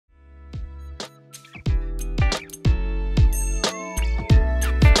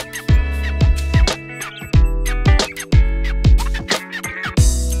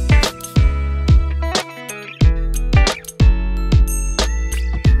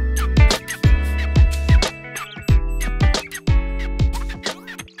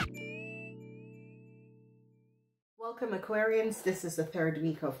Aquarians. This is the 3rd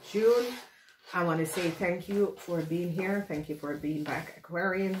week of June. I want to say thank you for being here. Thank you for being back,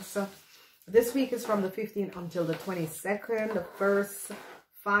 Aquarians. This week is from the 15th until the 22nd. The first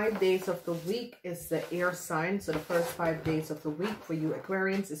 5 days of the week is the air sign. So the first 5 days of the week for you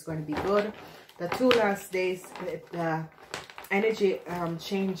Aquarians is going to be good. The 2 last days, the energy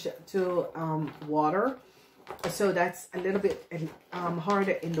change to water. So that's a little bit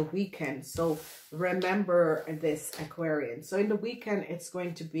harder in the weekend. So remember this, Aquarian. So in the weekend, it's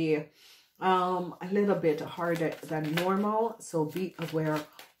going to be a little bit harder than normal. So be aware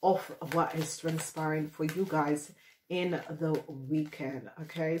of what is transpiring for you guys in the weekend.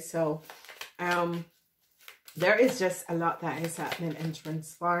 Okay, so there is just a lot that is happening and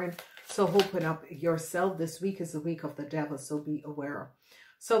transpiring. So open up yourself. This week is the week of the devil, so be aware.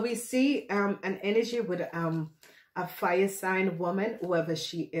 So we see an energy with a fire sign woman, whoever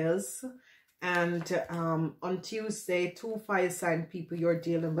she is. And on Tuesday, 2 fire sign people you're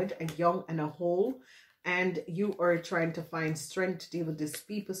dealing with, a young and a old. And you are trying to find strength to deal with these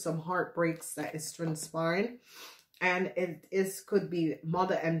people. Some heartbreaks that is transpiring. And could be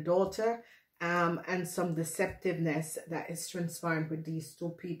mother and daughter. And some deceptiveness that is transpiring with these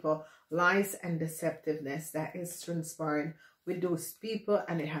 2 people. Lies and deceptiveness that is transpiring with those people,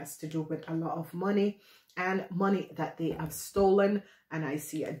 and it has to do with a lot of money and money that they have stolen. And I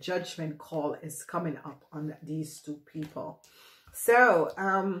see a judgment call is coming up on these 2 people. So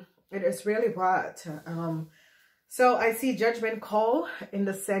it is really what so I see judgment call in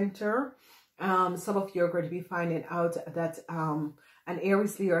the center. Some of you are going to be finding out that an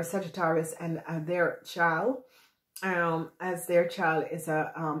Aries, Leo, or Sagittarius and their child, as their child is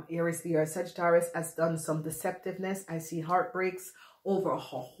a Aries, Leo, or Sagittarius, has done some deceptiveness. I see heartbreaks over a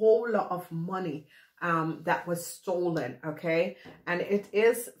whole lot of money that was stolen. Okay, and it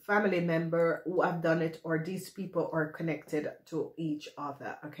is family member who have done it, or these people are connected to each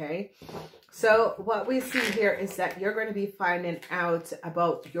other. Okay, so what we see here is that you're going to be finding out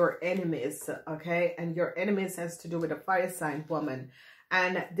about your enemies. Okay, and your enemies has to do with a fire sign woman.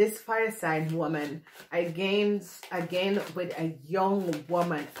 And this fire sign woman, again with a young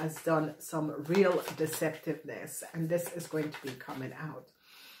woman, has done some real deceptiveness. And this is going to be coming out.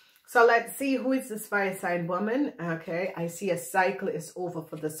 So let's see, who is this fire sign woman? Okay, I see a cycle is over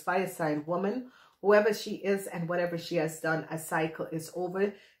for this fire sign woman. Whoever she is and whatever she has done, a cycle is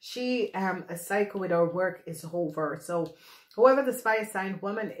over. A cycle with her work is over. So whoever this fire sign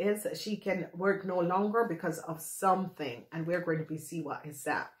woman is, she can work no longer because of something. And we're going to see what is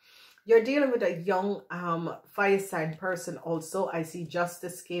that. You're dealing with a young fire sign person also. I see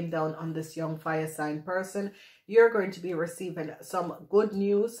justice came down on this young fire sign person. You're going to be receiving some good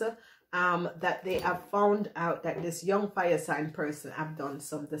news that they have found out that this young fire sign person have done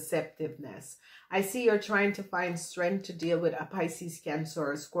some deceptiveness. I see you're trying to find strength to deal with a Pisces,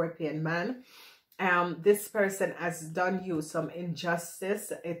 Cancer, or Scorpion man. This person has done you some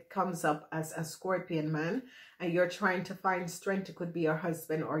injustice. It comes up as a Scorpion man, and you're trying to find strength. It could be your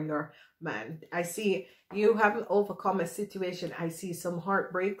husband or your man. I see you haven't overcome a situation. I see some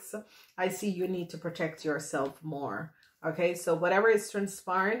heartbreaks. I see you need to protect yourself more. Okay, so whatever is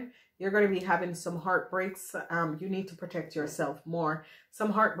transpiring, you're going to be having some heartbreaks. You need to protect yourself more.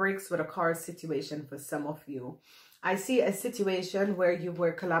 Some heartbreaks with a car situation for some of you. I see a situation where you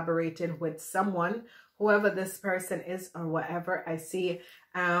were collaborating with someone, whoever this person is or whatever. I see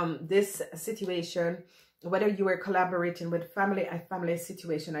this situation, whether you were collaborating with a family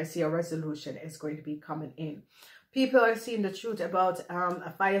situation, I see a resolution is going to be coming in. People are seeing the truth about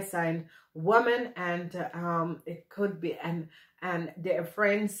a fire sign woman, and it could be and their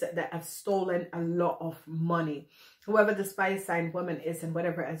friends that have stolen a lot of money. Whoever this fire sign woman is and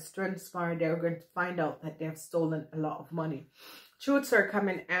whatever has transpired, they're going to find out that they have stolen a lot of money. Truths are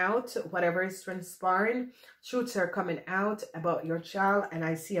coming out, whatever is transpiring. Truths are coming out about your child, and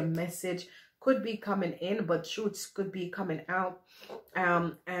I see a message could be coming in, but truths could be coming out.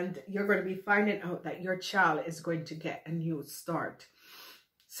 And you're going to be finding out that your child is going to get a new start.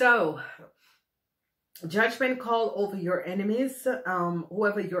 So judgment call over your enemies,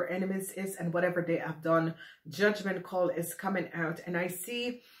 whoever your enemies is and whatever they have done. Judgment call is coming out, and I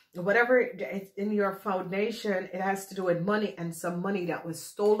see whatever is in your foundation, it has to do with money and some money that was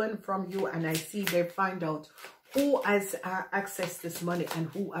stolen from you. And I see they find out who has accessed this money and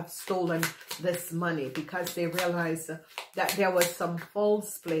who have stolen this money, because they realize that there was some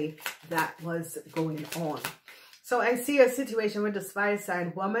false play that was going on. So I see a situation with this fire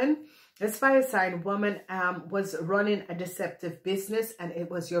sign woman. This fire sign woman was running a deceptive business, and it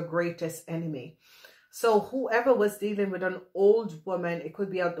was your greatest enemy. So whoever was dealing with an old woman, it could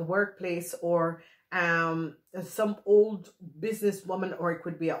be at the workplace or some old businesswoman, or it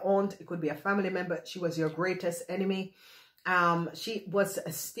could be an aunt, it could be a family member. She was your greatest enemy. She was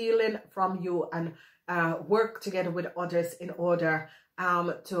stealing from you and work together with others in order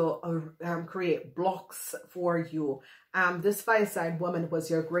to create blocks for you. This fire sign woman was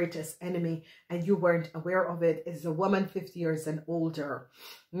your greatest enemy and you weren't aware of it. It's a woman 50 years and older.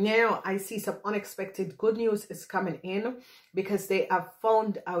 Now I see some unexpected good news is coming in because they have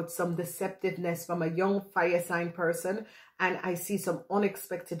found out some deceptiveness from a young fire sign person, and I see some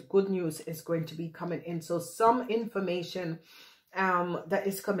unexpected good news is going to be coming in. So some information that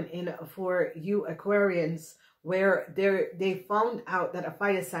is coming in for you Aquarians, where they found out that a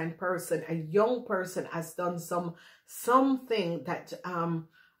fire sign person, a young person, has done something that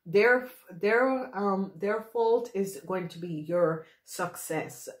their fault is going to be your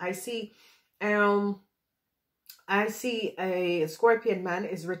success. I see a Scorpion man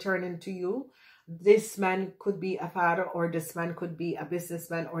is returning to you. This man could be a father, or this man could be a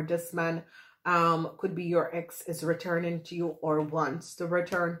businessman, or this man could be your ex is returning to you or wants to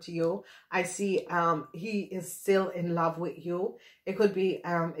return to you. I see he is still in love with you. It could be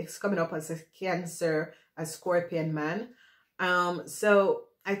it's coming up as a Cancer, a Scorpion man. So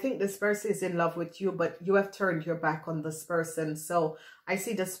I think this person is in love with you, but you have turned your back on this person. So I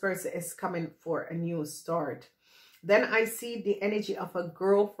see this person is coming for a new start. Then I see the energy of a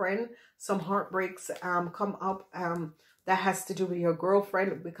girlfriend. Some heartbreaks come up that has to do with your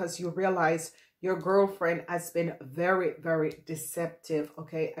girlfriend, because you realize your girlfriend has been very, very deceptive,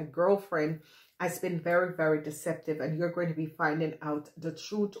 okay? A girlfriend has been very, very deceptive, and you're going to be finding out the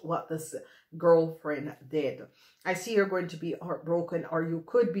truth, what this girlfriend did. I see you're going to be heartbroken, or you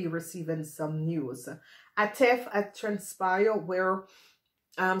could be receiving some news. A theft had transpired where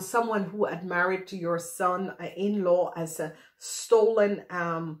someone who had married to your son, an in-law, has stolen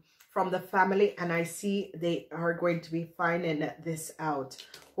from the family, and I see they are going to be finding this out.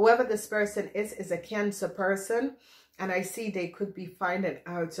 Whoever this person is a Cancer person, and I see they could be finding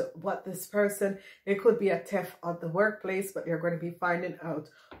out what this person, it could be a theft at the workplace, but they're going to be finding out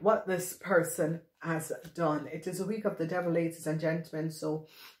what this person has done. It is a week of the devil, ladies and gentlemen, so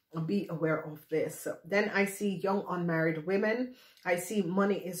be aware of this. Then I see young unmarried women. I see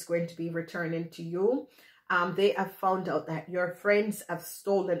money is going to be returning to you. They have found out that your friends have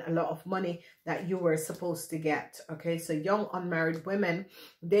stolen a lot of money that you were supposed to get. Okay, so young unmarried women,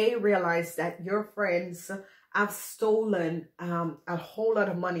 they realize that your friends have stolen a whole lot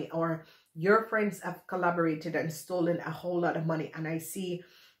of money, or your friends have collaborated and stolen a whole lot of money. And I see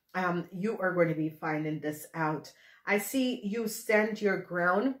you are going to be finding this out. I see you stand your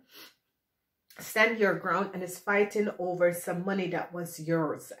ground and is fighting over some money that was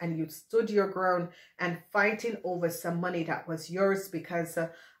yours, and you stood your ground and fighting over some money that was yours because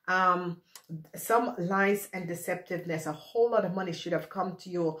some lies and deceptiveness, a whole lot of money should have come to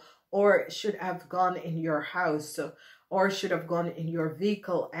you, or should have gone in your house, or should have gone in your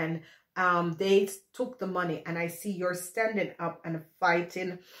vehicle, and they took the money. And I see you're standing up and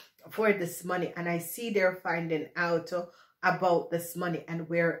fighting for this money, and I see they're finding out about this money and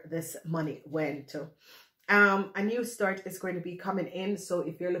where this money went. A new start is going to be coming in. So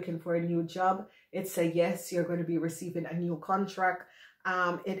if you're looking for a new job, it's a yes. You're going to be receiving a new contract.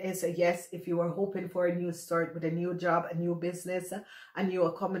 It is a yes. If you are hoping for a new start with a new job, a new business, a new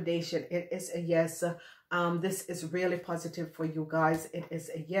accommodation, it is a yes. This is really positive for you guys. It is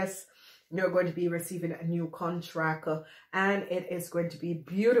a yes. You're going to be receiving a new contract, and it is going to be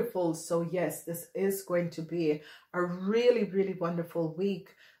beautiful. So yes, this is going to be a really, really wonderful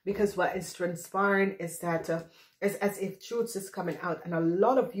week, because what is transpiring is that it's as if truth is coming out, and a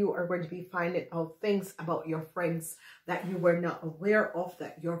lot of you are going to be finding out things about your friends that you were not aware of,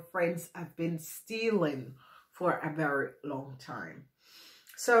 that your friends have been stealing for a very long time.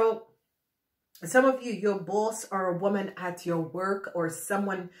 So some of you, your boss or a woman at your work, or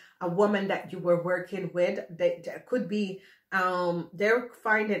someone, a woman that you were working with, they could be, they're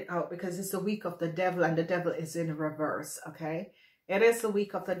finding out, because it's the week of the devil, and the devil is in reverse, okay? It is the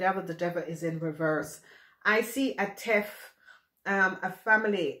week of the devil is in reverse. I see a theft, a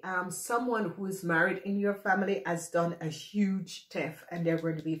family, someone who is married in your family has done a huge theft, and they're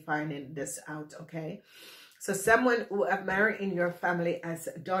going to be finding this out, okay? So someone who have married in your family has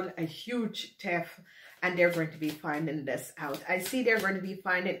done a huge theft, and they're going to be finding this out. I see they're going to be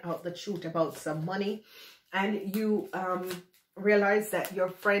finding out the truth about some money, and you realize that your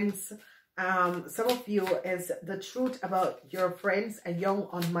friends, some of you, is the truth about your friends, a young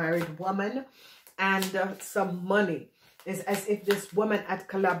unmarried woman, and some money. It's as if this woman had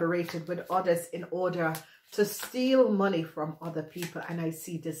collaborated with others in order to steal money from other people, and I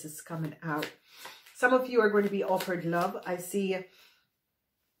see this is coming out. Some of you are going to be offered love. I see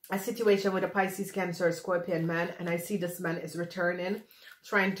a situation with a Pisces, Cancer, or Scorpion man, and I see this man is returning,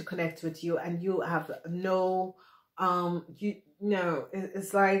 trying to connect with you, and you have no,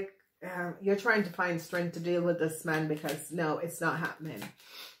 it's like you're trying to find strength to deal with this man because no, it's not happening.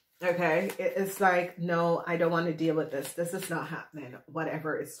 Okay, it's like, no, I don't want to deal with this. This is not happening,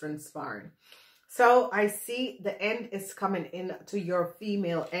 whatever is transpiring. So I see the end is coming in to your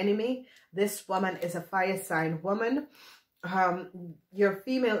female enemy. This woman is a fire sign woman. Your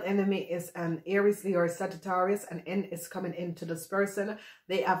female enemy is an Aries, Leo, or Sagittarius. An end is coming into this person.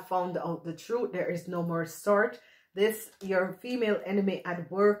 They have found out the truth. There is no more start. Your female enemy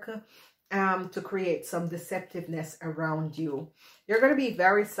at work, to create some deceptiveness around you. You're going to be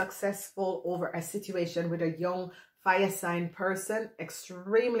very successful over a situation with a young fire sign person.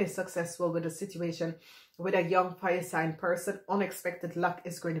 Extremely successful with a situation with a young fire sign person. Unexpected luck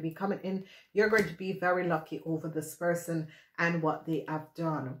is going to be coming in. You're going to be very lucky over this person and what they have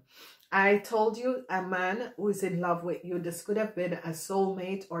done. I told you, a man who is in love with you, this could have been a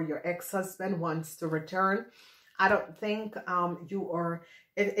soulmate, or your ex-husband wants to return. I don't think you are,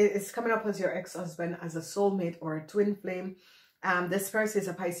 it's coming up as your ex-husband, as a soulmate or a twin flame. This person is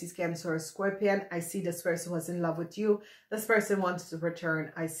a Pisces, Cancer, or Scorpion. I see this person was in love with you. This person wants to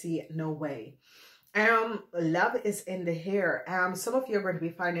return. I see no way. Love is in the air. Some of you are going to be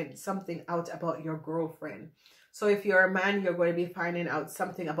finding something out about your girlfriend. So if you're a man, you're going to be finding out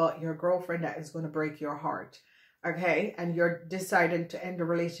something about your girlfriend that is going to break your heart. Okay, and you're deciding to end the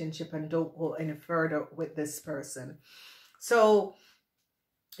relationship and don't go any further with this person. So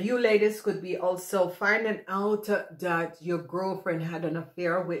you ladies could be also finding out that your girlfriend had an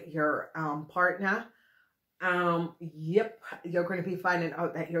affair with your partner. Yep, you're going to be finding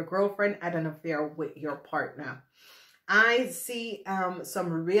out that your girlfriend had an affair with your partner. I see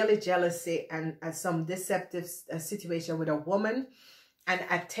some really jealousy and some deceptive situation with a woman, and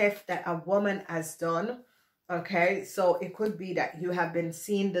a theft that a woman has done. Okay, so it could be that you have been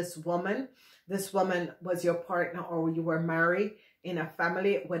seeing this woman. This woman was your partner, or you were married in a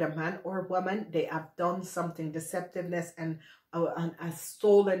family with a man or woman. They have done something, deceptiveness, and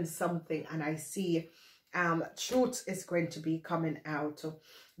stolen something. And I see truth is going to be coming out.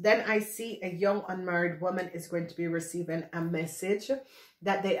 Then I see a young unmarried woman is going to be receiving a message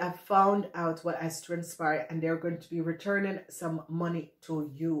that they have found out what has transpired, and they're going to be returning some money to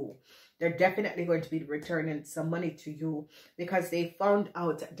you. They're definitely going to be returning some money to you because they found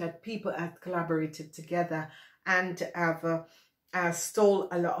out that people have collaborated together and have stole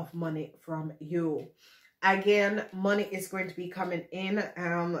a lot of money from you. Again, money is going to be coming in.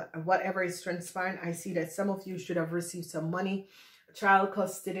 Whatever is transpiring, I see that some of you should have received some money, child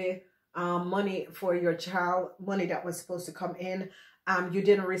custody, money for your child, money that was supposed to come in. You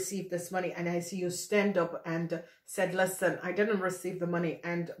didn't receive this money, and I see you stand up and said, listen, I didn't receive the money,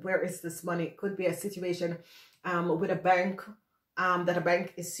 and where is this money? Could be a situation with a bank, that a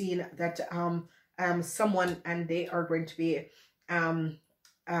bank is seeing that someone, and they are going to be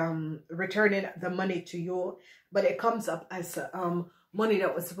returning the money to you, but it comes up as money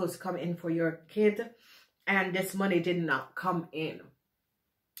that was supposed to come in for your kid, and this money did not come in.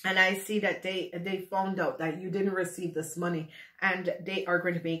 And I see that they found out that you didn't receive this money, and they are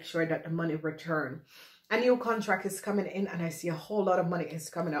going to make sure that the money return. A new contract is coming in, and I see a whole lot of money is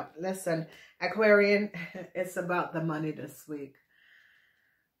coming up. Listen, Aquarian, it's about the money this week.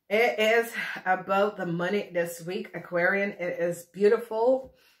 It is about the money this week, Aquarian. It is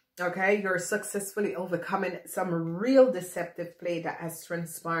beautiful. Okay, you're successfully overcoming some real deceptive play that has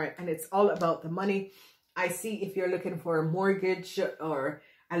transpired, and it's all about the money. I see if you're looking for a mortgage or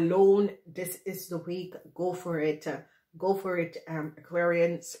a loan, this is the week. Go for it. Go for it,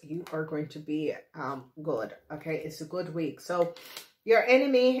 Aquarians. You are going to be good. Okay, it's a good week. So your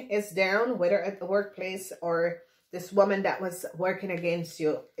enemy is down, whether at the workplace or this woman that was working against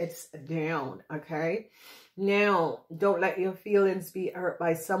you. It's down. Okay. Now, don't let your feelings be hurt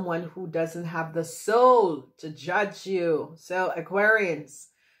by someone who doesn't have the soul to judge you. So Aquarians,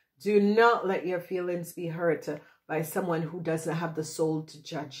 do not let your feelings be hurt by someone who doesn't have the soul to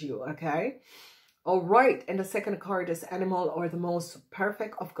judge you, okay? All right, and the second card is animal or the most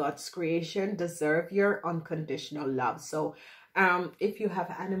perfect of God's creation deserve your unconditional love. So if you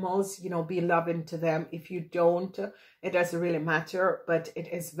have animals, you know, be loving to them. If you don't, it doesn't really matter, but it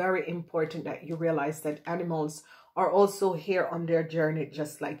is very important that you realize that animals are also here on their journey,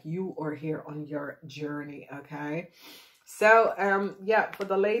 just like you are here on your journey, okay? So, yeah, for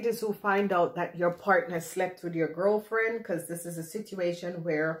the ladies who find out that your partner slept with your girlfriend, because this is a situation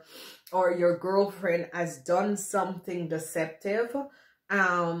where, or your girlfriend has done something deceptive,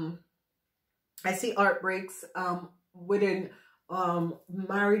 I see heartbreaks within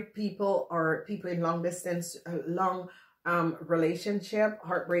married people or people in long distance, long relationship.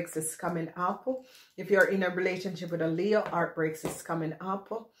 Heartbreaks is coming up. If you're in a relationship with a Leo, heartbreaks is coming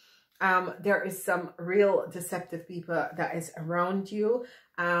up. There is some real deceptive people that is around you,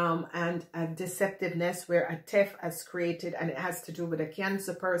 and a deceptiveness where a theft has created, and it has to do with a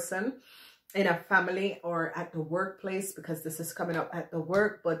Cancer person in a family or at the workplace, because this is coming up at the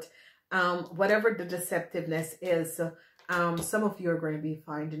work. But whatever the deceptiveness is, some of you are going to be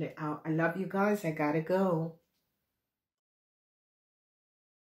finding it out. I love you guys. I gotta go.